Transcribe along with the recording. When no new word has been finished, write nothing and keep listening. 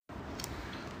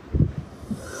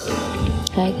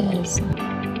Hi guys.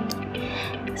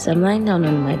 So I'm lying down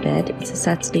on my bed. It's a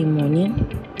Saturday morning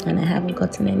and I haven't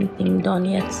gotten anything done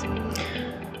yet.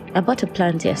 I bought a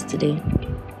plant yesterday.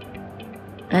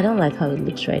 I don't like how it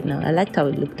looks right now. I liked how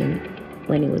it looked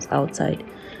when it was outside.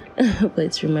 But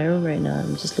it's from my room right now.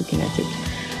 I'm just looking at it.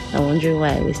 I'm wondering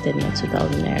why I wasted my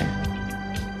 2,000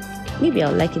 naira. Maybe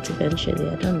I'll like it eventually.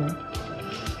 I don't know.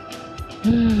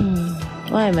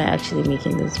 Why am I actually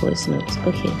making this voice notes?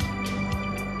 Okay.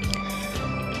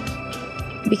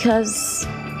 Because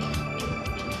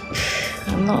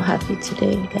I'm not happy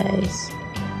today, guys.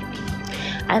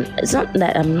 And it's not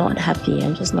that I'm not happy,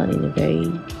 I'm just not in a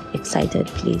very excited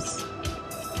place.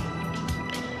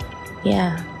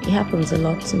 Yeah, it happens a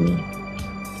lot to me.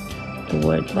 The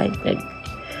word, like,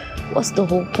 what's the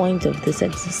whole point of this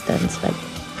existence? Like,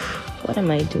 what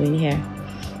am I doing here?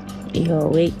 You're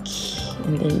awake,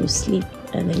 and then you sleep,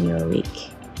 and then you're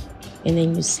awake, and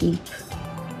then you sleep.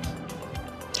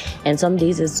 And some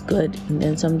days it's good, and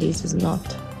then some days it's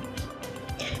not.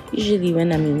 Usually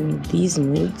when I'm in these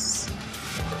moods,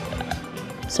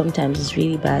 sometimes it's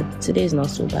really bad. Today is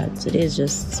not so bad. Today is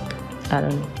just, I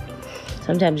don't know.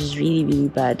 Sometimes it's really, really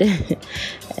bad.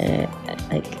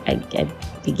 I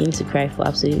begin to cry for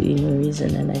absolutely no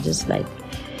reason. And I just like,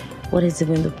 what is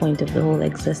even the point of the whole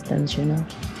existence, you know?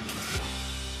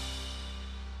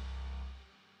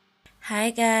 Hi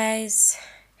guys.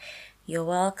 You're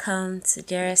welcome to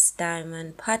Dearest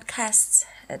Diamond Podcast,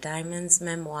 a diamond's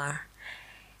memoir.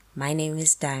 My name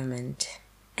is Diamond.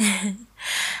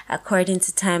 According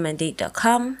to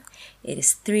timeanddate.com, it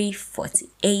is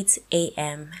 3:48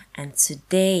 a.m. and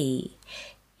today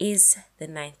is the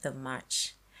 9th of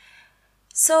March.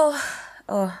 So,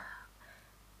 I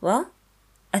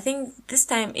think this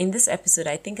time in this episode,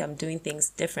 I think I'm doing things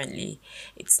differently.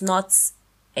 It's not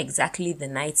exactly the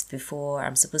night before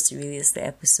I'm supposed to release the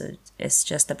episode. It's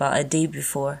just about a day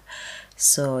before.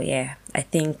 So yeah, I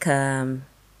think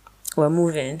we're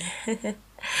moving.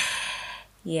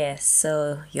 Yes,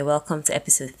 so you're welcome to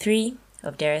episode 3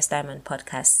 of Dearest Diamond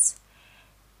Podcasts.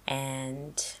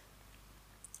 And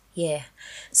yeah,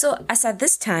 so as at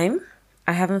this time,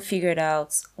 I haven't figured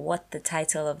out what the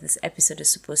title of this episode is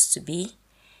supposed to be,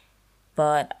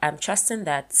 but I'm trusting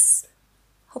that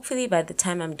hopefully by the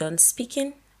time I'm done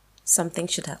speaking, something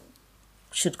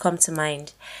should come to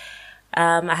mind.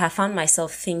 I have found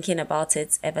myself thinking about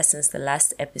it ever since the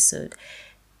last episode.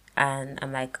 And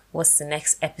I'm like, what's the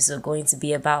next episode going to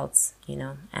be about? You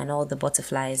know, and all the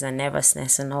butterflies and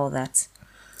nervousness and all that.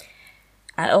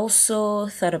 I also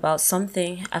thought about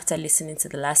something after listening to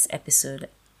the last episode.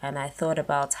 And I thought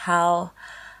about how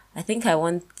I think I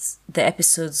want the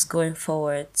episodes going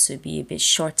forward to be a bit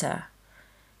shorter.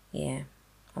 Yeah,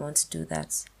 I want to do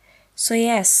that. So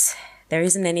yes, there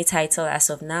isn't any title as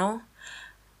of now.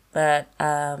 But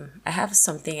I have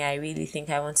something I really think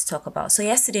I want to talk about. So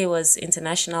yesterday was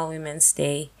International Women's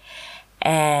Day,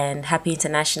 and happy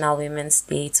International Women's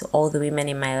Day to all the women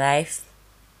in my life,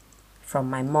 from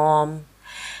my mom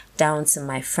down to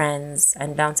my friends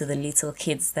and down to the little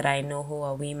kids that I know who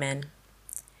are women.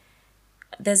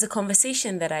 There's a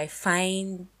conversation that I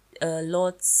find a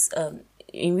lot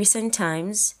in recent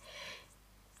times.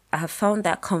 I have found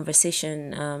that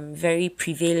conversation very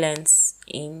prevalent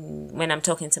when I'm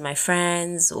talking to my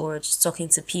friends or just talking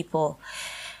to people.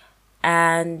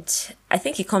 And I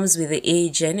think it comes with the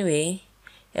age anyway.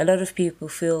 A lot of people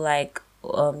feel like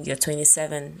you're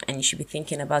 27 and you should be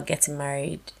thinking about getting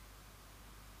married.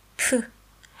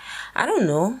 I don't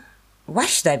know. Why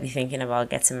should I be thinking about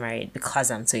getting married? Because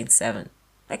I'm 27.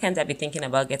 Why can't I be thinking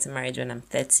about getting married when I'm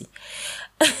 30?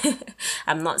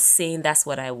 I'm not saying that's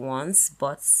what I want,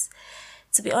 but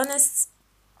to be honest,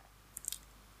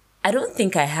 I don't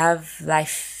think I have life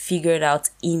figured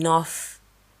out enough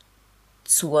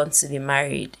to want to be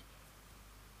married.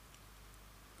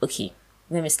 Okay,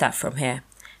 let me start from here.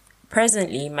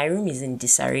 Presently, my room is in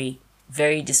disarray,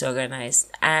 very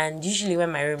disorganized. And usually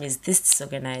when my room is this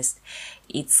disorganized,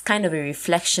 it's kind of a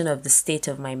reflection of the state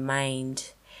of my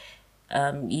mind.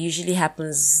 It usually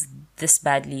happens this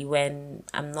badly when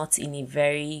I'm not in a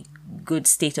very good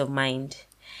state of mind.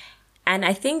 And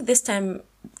I think this time,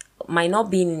 my not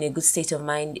being in a good state of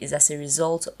mind is as a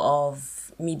result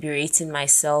of me berating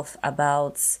myself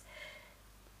about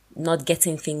not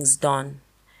getting things done.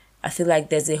 I feel like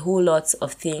there's a whole lot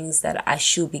of things that I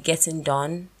should be getting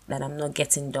done that I'm not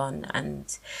getting done.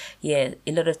 And yeah,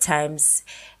 a lot of times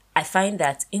I find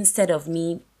that instead of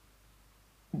me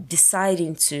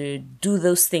deciding to do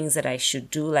those things that I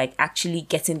should do, like actually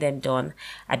getting them done,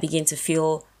 I begin to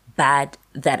feel bad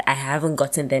that I haven't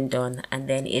gotten them done, and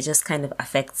then it just kind of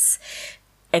affects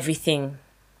everything.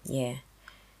 Yeah.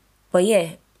 But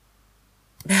yeah,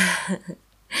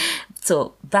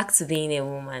 So back to being a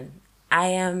woman. I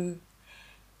am,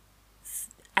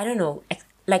 I don't know,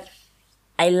 like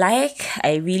I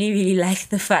really really like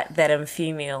the fact that I'm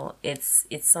female. It's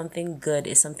something good,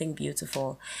 it's something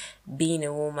beautiful being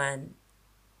a woman.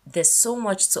 There's so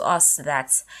much to us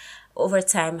that over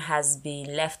time has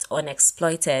been left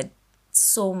unexploited.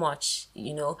 So much,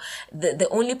 the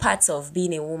only parts of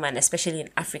being a woman, especially in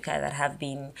Africa, that have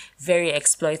been very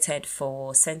exploited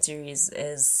for centuries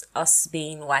is us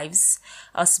being wives,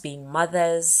 us being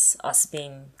mothers, us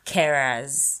being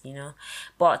carers,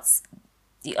 but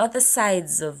the other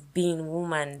sides of being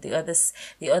woman, the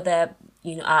other,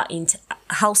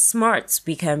 how smart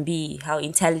we can be, how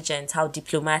intelligent, how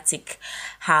diplomatic,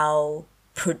 how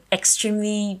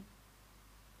extremely,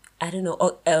 I don't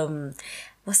know,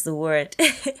 what's the word?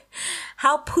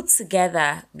 How put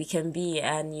together we can be,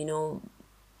 and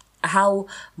how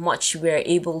much we're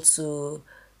able to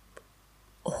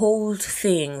hold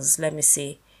things, let me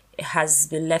see, it has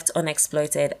been left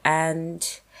unexploited. And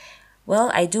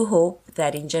well, I do hope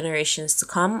that in generations to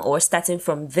come, or starting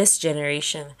from this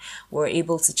generation, we're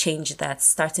able to change that.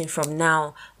 Starting from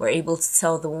now, we're able to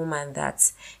tell the woman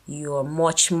that you're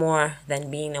much more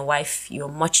than being a wife, you're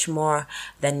much more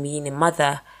than being a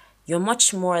mother, you're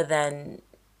much more than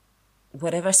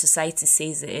whatever society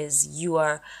says it is. You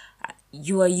are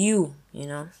you.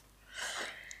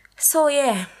 So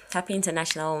yeah, happy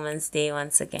International Women's Day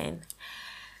once again.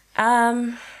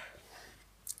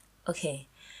 Okay.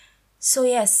 So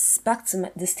yes, back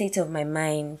to the state of my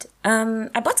mind.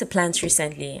 I bought a plant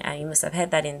recently, and you must have heard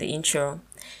that in the intro.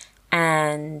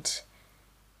 And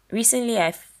recently,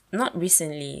 not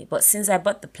recently, but since I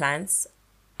bought the plants,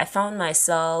 I found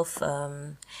myself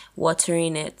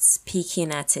watering it,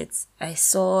 peeking at it. I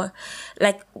saw,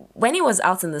 like, when it was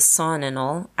out in the sun and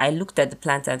all, I looked at the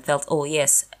plant and felt, oh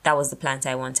yes, that was the plant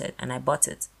I wanted, and I bought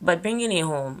it. But bringing it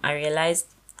home, I realized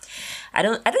I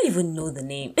don't even know the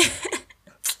name.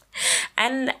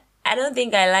 And I don't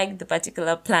think I like the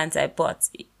particular plant I bought,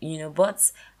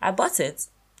 but I bought it.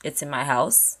 It's in my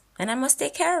house and I must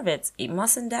take care of it. It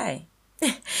mustn't die.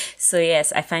 So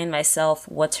yes, I find myself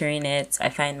watering it. I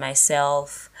find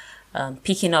myself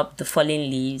picking up the fallen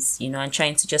leaves, and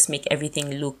trying to just make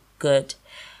everything look good.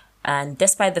 And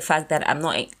despite the fact that I'm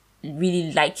not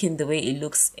really liking the way it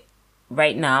looks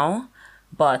right now,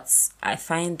 but I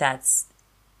find that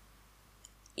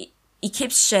it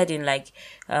keeps shedding, like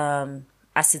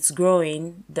as it's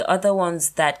growing. The other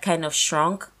ones that kind of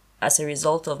shrunk as a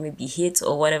result of maybe heat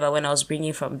or whatever when I was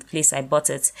bringing from the place I bought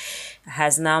it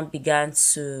has now begun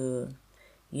to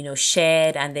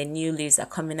shed, and the new leaves are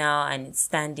coming out and it's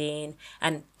standing.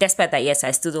 And despite that, yes,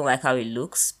 I still don't like how it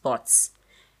looks, but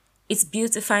it's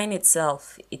beautifying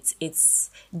itself. It's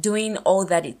doing all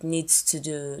that it needs to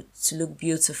do to look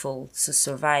beautiful, to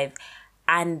survive.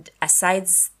 And aside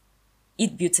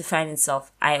it beautifying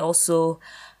itself, I also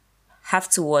have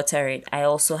to water it. I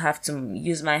also have to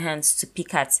use my hands to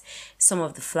pick at some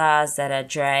of the flowers that are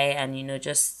dry, and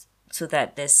just so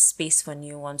that there's space for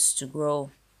new ones to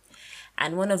grow.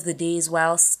 And one of the days,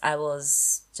 whilst I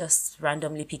was just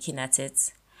randomly picking at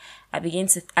it, I began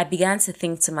to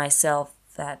think to myself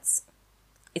that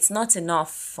it's not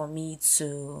enough for me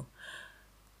to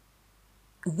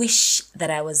wish that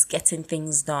I was getting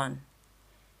things done.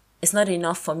 It's not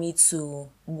enough for me to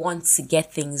want to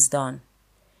get things done.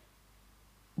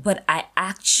 But I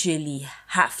actually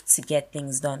have to get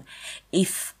things done.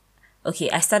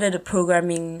 I started a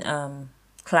programming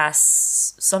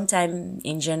class sometime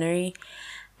in January,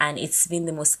 and it's been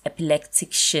the most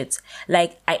epileptic shit.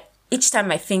 Like, each time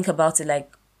I think about it,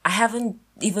 like, I haven't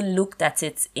even looked at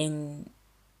it in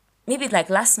maybe like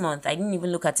last month. I didn't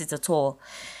even look at it at all.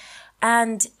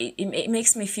 And it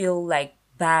makes me feel like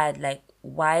bad. Like,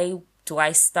 why do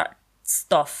I start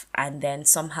stuff and then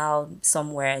somehow,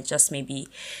 somewhere, just maybe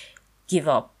give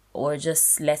up or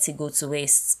just let it go to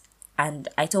waste? And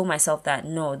I told myself that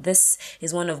no, this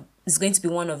is going to be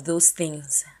one of those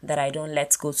things that I don't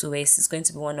let go to waste. It's going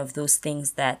to be one of those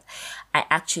things that I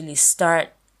actually start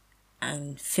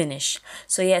and finish.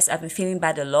 So yes, I've been feeling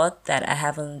bad a lot that I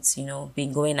haven't,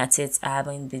 been going at it. I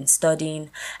haven't been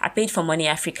studying. I paid for Money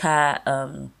Africa,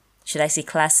 should I say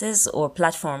classes or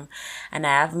platform, and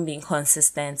I haven't been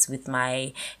consistent with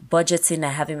my budgeting. I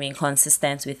haven't been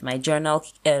consistent with my journal.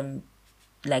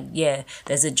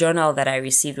 There's a journal that I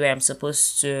received where I'm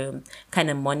supposed to kind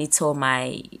of monitor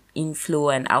my inflow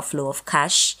and outflow of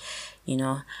cash,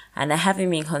 and I haven't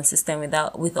been consistent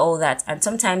with all that. And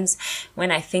sometimes when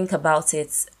I think about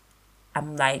it,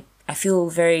 I'm like, I feel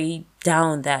very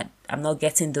down that I'm not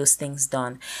getting those things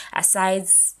done. Aside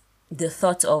the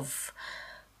thought of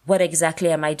what exactly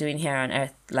am I doing here on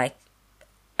earth? Like,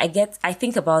 I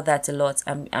think about that a lot.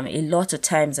 I'm a lot of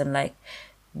times I'm like,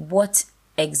 what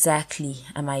exactly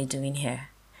am I doing here?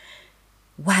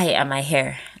 Why am I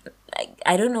here? Like,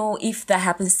 I don't know if that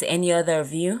happens to any other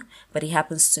of you, but it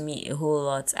happens to me a whole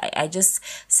lot. I just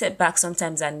sit back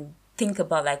sometimes and think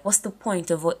about, like, what's the point?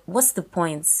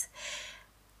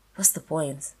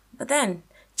 But then,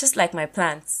 just like my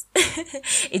plants,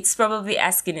 it's probably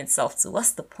asking itself to,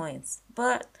 what's the point?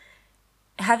 But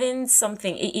having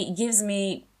something, it gives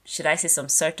me, should I say, some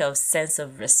sort of sense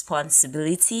of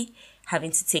responsibility,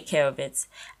 having to take care of it.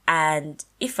 And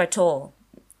if at all,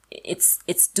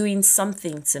 it's doing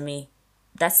something to me.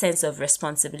 That sense of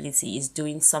responsibility is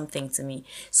doing something to me.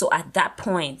 So at that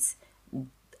point,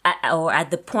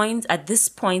 at this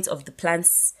point of the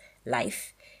plant's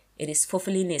life, it is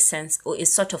fulfilling a sense or a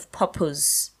sort of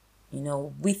purpose,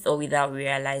 with or without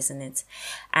realizing it.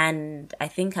 And I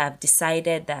think I've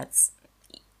decided that,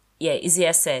 yeah,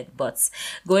 easier said, but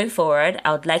going forward,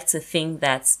 I would like to think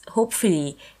that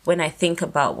hopefully when I think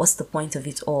about what's the point of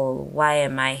it all, why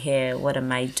am I here, what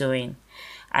am I doing,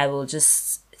 I will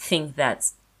just think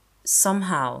that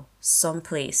somehow,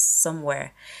 someplace,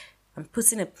 somewhere, I'm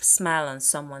putting a smile on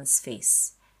someone's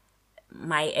face.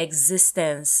 My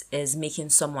existence is making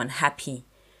someone happy.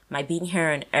 My being here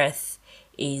on earth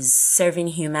is serving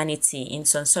humanity in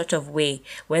some sort of way,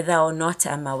 whether or not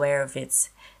I'm aware of it.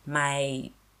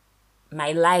 My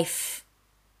life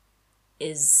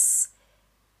is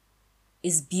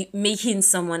making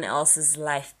someone else's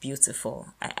life beautiful.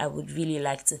 I would really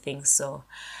like to think so.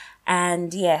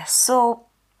 And yeah, so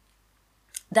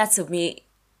that's a way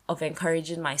of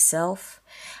encouraging myself.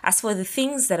 As for the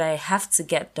things that I have to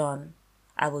get done,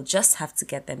 I will just have to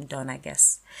get them done, I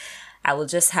guess. I will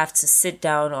just have to sit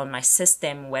down on my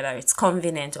system, whether it's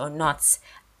convenient or not,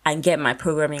 and get my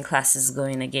programming classes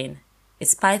going again.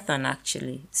 It's Python,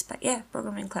 actually.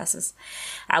 Programming classes.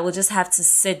 I will just have to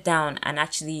sit down and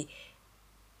actually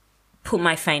put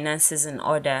my finances in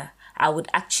order. I would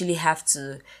actually have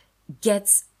to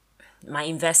get my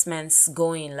investments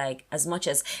going. Like, as much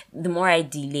as the more I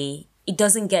delay, it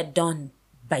doesn't get done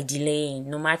by delaying.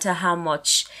 No matter how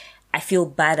much I feel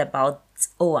bad about,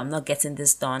 I'm not getting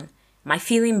this done. My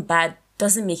feeling bad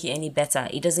doesn't make it any better.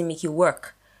 It doesn't make it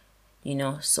work.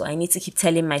 So I need to keep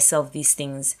telling myself these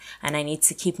things, and I need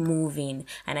to keep moving,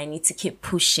 and I need to keep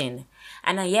pushing.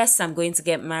 And yes, I'm going to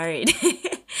get married,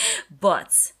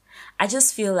 but I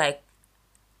just feel like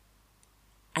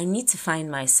I need to find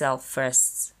myself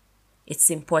first. It's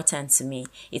important to me.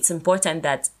 It's important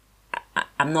that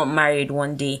I'm not married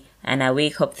one day and I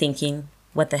wake up thinking,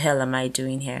 what the hell am I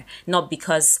doing here? Not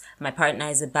because my partner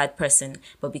is a bad person,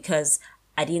 but because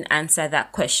I didn't answer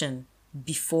that question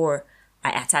before I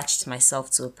attached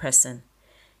myself to a person,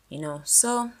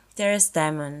 So there's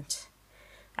Diamond.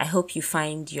 I hope you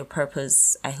find your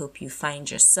purpose. I hope you find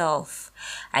yourself.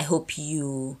 I hope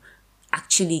you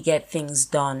actually get things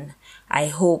done. I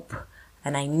hope,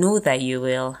 and I know that you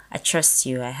will. I trust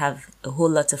you. I have a whole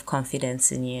lot of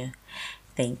confidence in you.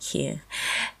 Thank you.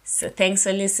 So thanks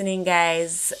for listening,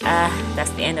 guys.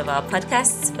 That's the end of our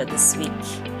podcast for this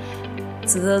week.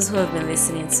 To those who have been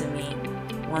listening to me,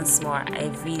 once more,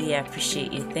 I really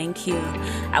appreciate you. Thank you.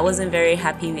 I wasn't very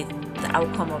happy with the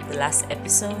outcome of the last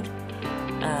episode.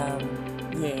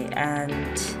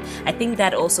 And I think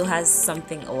that also had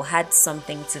something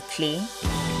to play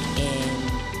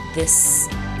in this,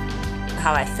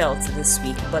 how I felt this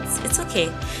week. But it's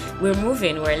okay. We're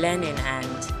moving, we're learning,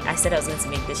 and I said I was going to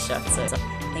make this short. So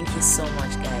thank you so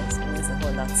much, guys. It means a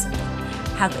whole lot to me.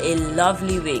 Have a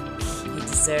lovely week. You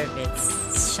deserve it.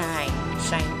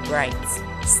 Shine bright.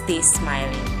 Stay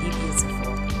smiling. Be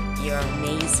beautiful. You're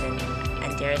amazing.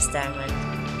 And dearest Diamond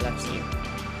loves you.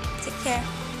 Take care.